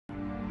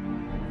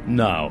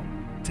Now,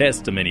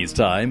 Testimonies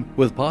Time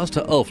with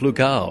Pastor Alph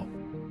Lukau.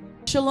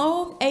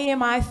 Shalom,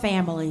 AMI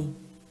family.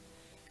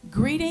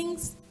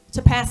 Greetings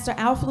to Pastor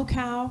Alph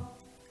Lukau,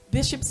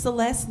 Bishop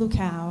Celeste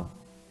Lukau,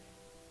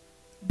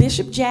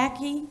 Bishop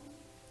Jackie,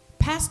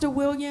 Pastor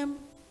William,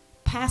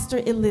 Pastor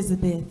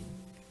Elizabeth.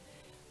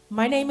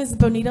 My name is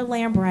Bonita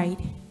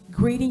Lambright,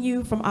 greeting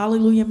you from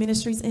Alleluia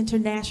Ministries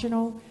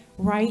International,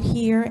 right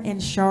here in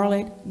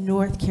Charlotte,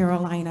 North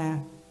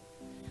Carolina.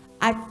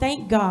 I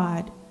thank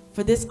God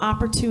for this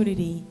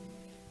opportunity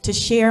to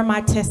share my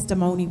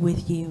testimony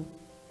with you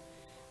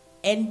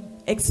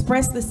and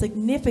express the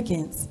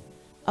significance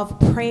of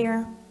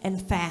prayer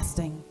and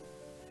fasting.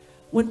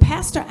 When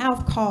Pastor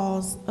Alph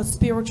calls a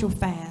spiritual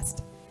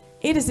fast,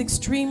 it is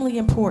extremely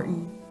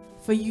important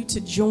for you to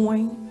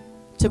join,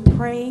 to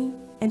pray,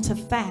 and to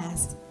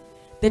fast,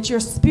 that your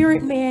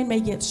spirit man may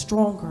get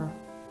stronger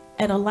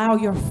and allow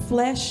your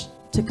flesh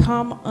to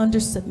come under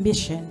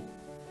submission.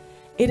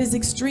 It is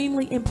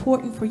extremely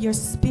important for your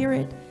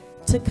spirit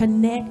to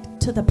connect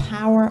to the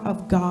power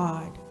of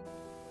God.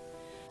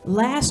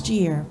 Last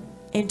year,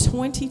 in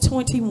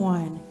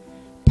 2021,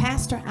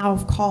 Pastor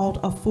Alph called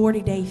a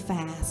 40-day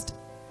fast.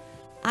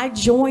 I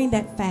joined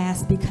that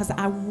fast because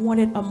I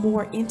wanted a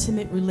more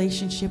intimate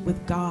relationship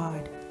with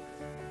God.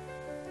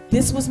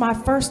 This was my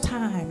first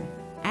time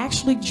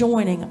actually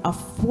joining a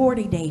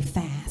 40-day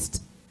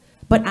fast,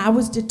 but I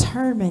was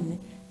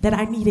determined that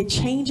I needed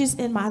changes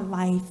in my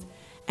life,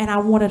 and I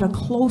wanted a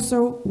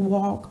closer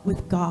walk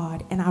with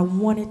God, and I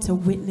wanted to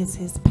witness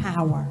his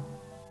power.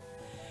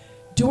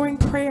 During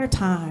prayer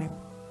time,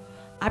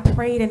 I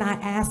prayed and I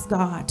asked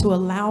God to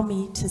allow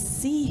me to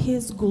see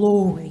his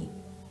glory.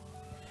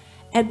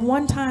 At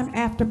one time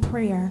after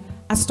prayer,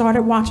 I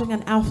started watching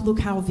an Alph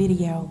Lukau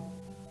video,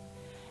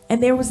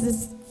 and there was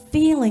this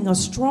feeling, a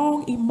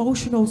strong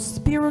emotional,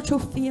 spiritual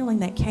feeling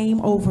that came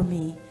over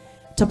me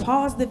to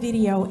pause the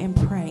video and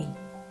pray.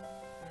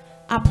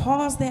 I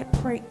paused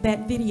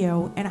that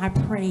video and I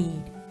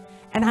prayed,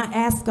 and I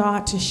asked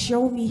God to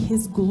show me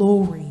his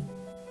glory.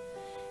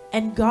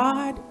 And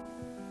God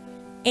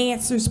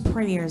answers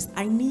prayers.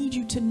 I need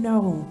you to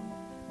know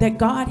that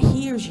God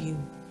hears you,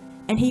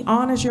 and he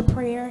honors your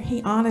prayer,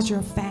 he honors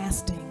your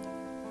fasting.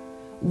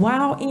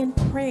 While in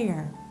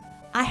prayer,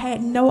 I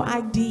had no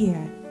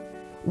idea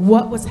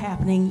what was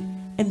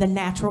happening in the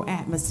natural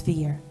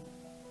atmosphere.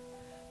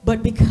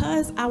 But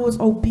because I was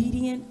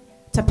obedient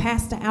to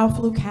Pastor Alph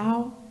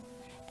Lukau,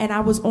 and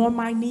I was on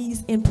my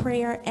knees in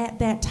prayer at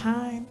that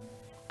time,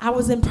 I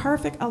was in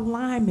perfect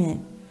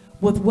alignment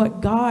with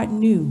what God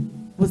knew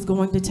was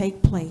going to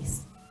take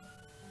place.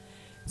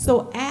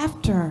 So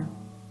after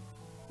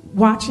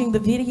watching the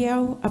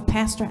video of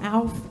Pastor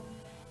Alph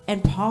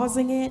and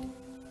pausing it,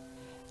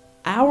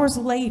 hours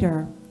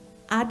later,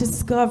 I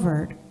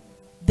discovered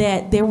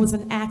that there was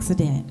an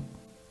accident.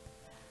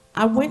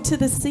 I went to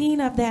the scene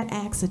of that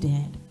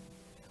accident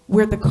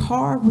where the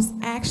car was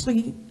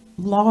actually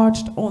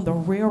lodged on the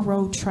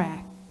railroad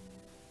track.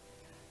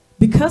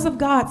 Because of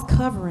God's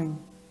covering,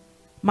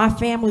 my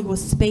family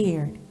was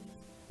spared.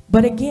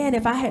 But again,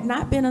 if I had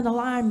not been in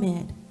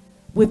alignment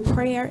with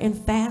prayer and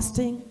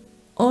fasting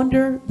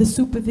under the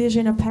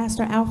supervision of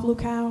Pastor Alph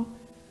Lukau,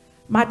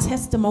 my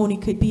testimony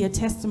could be a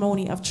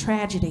testimony of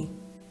tragedy,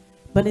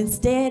 but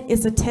instead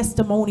it's a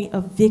testimony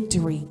of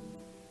victory.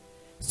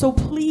 So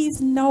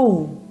please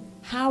know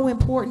how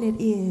important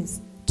it is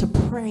to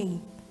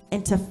pray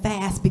and to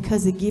fast,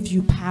 because it gives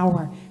you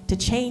power to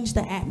change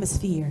the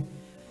atmosphere.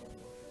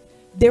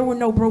 There were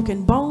no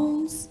broken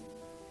bones.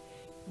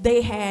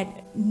 They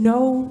had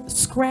no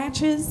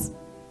scratches.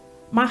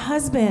 My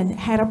husband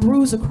had a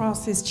bruise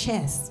across his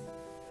chest.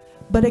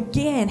 But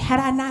again, had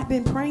I not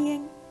been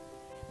praying,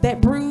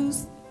 that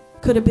bruise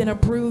could have been a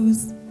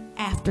bruise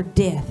after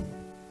death.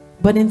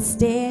 But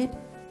instead,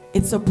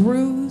 it's a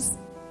bruise,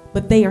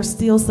 but they are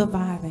still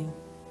surviving.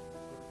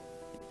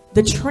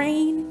 The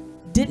train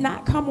did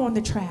not come on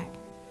the track.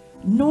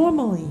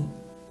 Normally,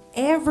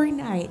 every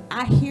night,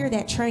 I hear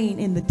that train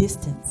in the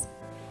distance.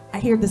 I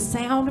hear the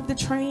sound of the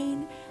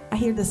train. I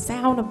hear the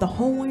sound of the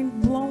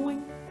horn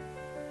blowing.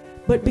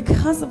 But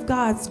because of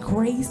God's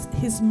grace,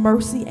 his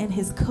mercy, and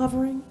his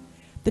covering,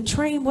 the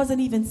train wasn't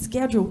even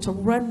scheduled to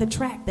run the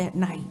track that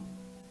night.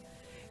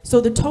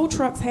 So the tow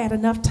trucks had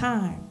enough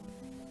time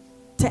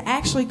to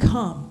actually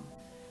come.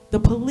 The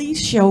police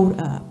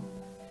showed up.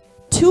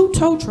 2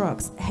 tow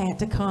trucks had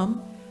to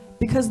come,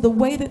 because the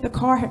way that the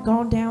car had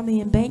gone down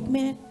the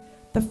embankment,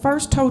 the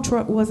first tow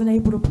truck wasn't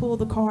able to pull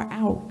the car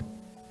out.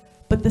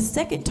 But the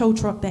second tow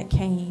truck that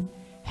came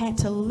had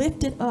to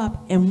lift it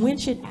up and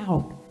winch it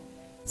out,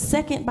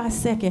 second by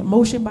second,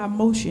 motion by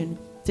motion,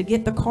 to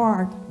get the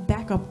car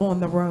back up on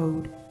the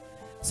road.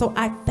 So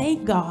I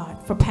thank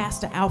God for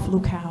Pastor Alph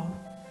Lukau.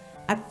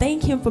 I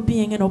thank him for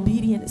being an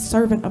obedient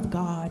servant of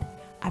God.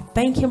 I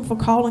thank him for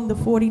calling the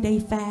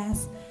 40-day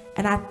fast,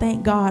 and I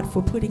thank God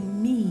for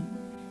putting me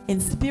in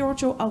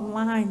spiritual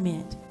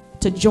alignment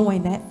to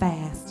join that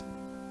fast.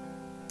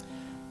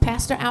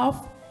 Pastor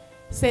Alph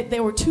said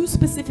there were 2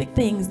 specific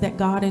things that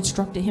God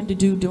instructed him to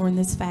do during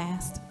this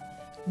fast.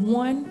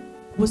 One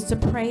was to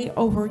pray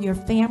over your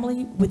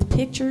family with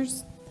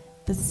pictures.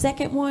 The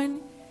second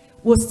one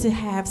was to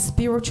have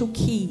spiritual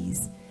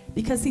keys,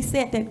 because he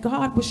said that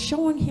God was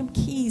showing him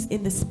keys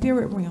in the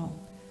spirit realm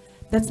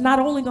that's not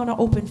only going to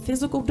open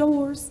physical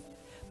doors,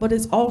 but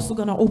it's also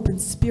going to open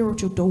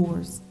spiritual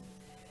doors.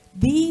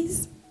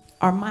 These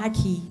are my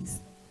keys.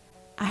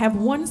 I have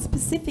one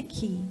specific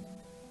key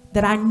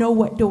that I know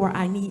what door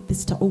I need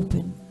this to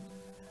open.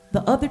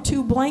 The other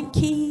two blank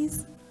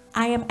keys,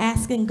 I am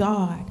asking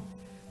God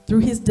through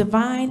his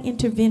divine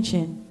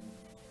intervention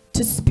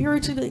to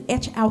spiritually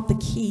etch out the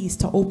keys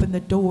to open the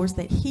doors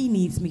that he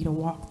needs me to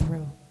walk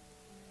through.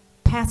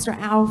 Pastor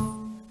Alph,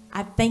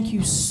 I thank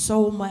you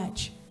so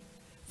much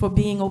for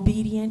being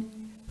obedient,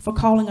 for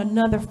calling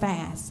another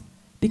fast,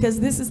 because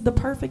this is the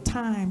perfect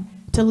time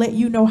to let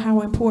you know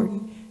how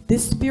important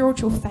this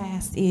spiritual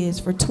fast is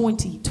for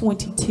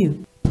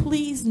 2022.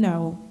 Please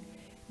know,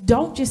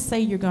 don't just say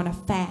you're going to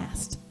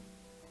fast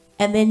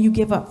and then you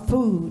give up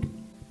food,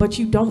 but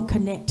you don't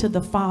connect to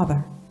the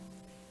Father.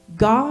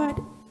 God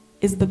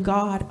is the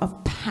God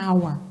of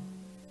power.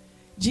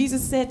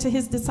 Jesus said to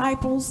his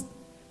disciples,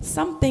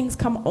 some things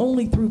come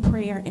only through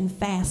prayer and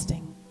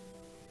fasting.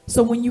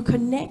 So when you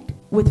connect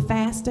with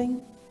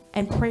fasting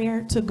and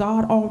prayer to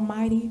God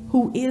Almighty,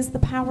 who is the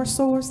power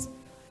source,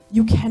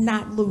 you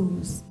cannot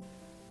lose.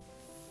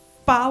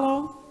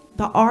 Follow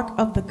the Ark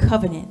of the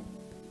Covenant.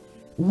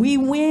 We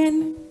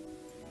win,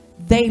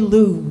 they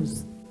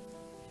lose.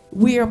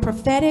 We are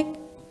prophetic,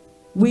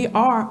 we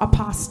are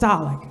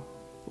apostolic,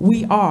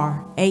 we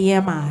are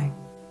AMI.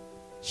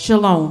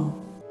 Shalom.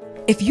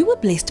 If you were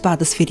blessed by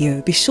this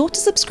video, be sure to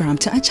subscribe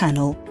to our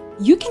channel.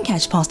 You can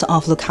catch Pastor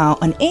Alph Lukau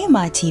on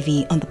AMI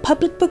TV on the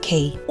public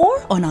bouquet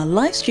or on our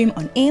live stream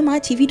on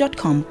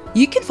AMITV.com.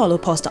 You can follow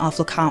Pastor Alph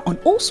Lukau on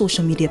all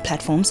social media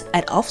platforms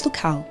at Alph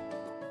Lukau.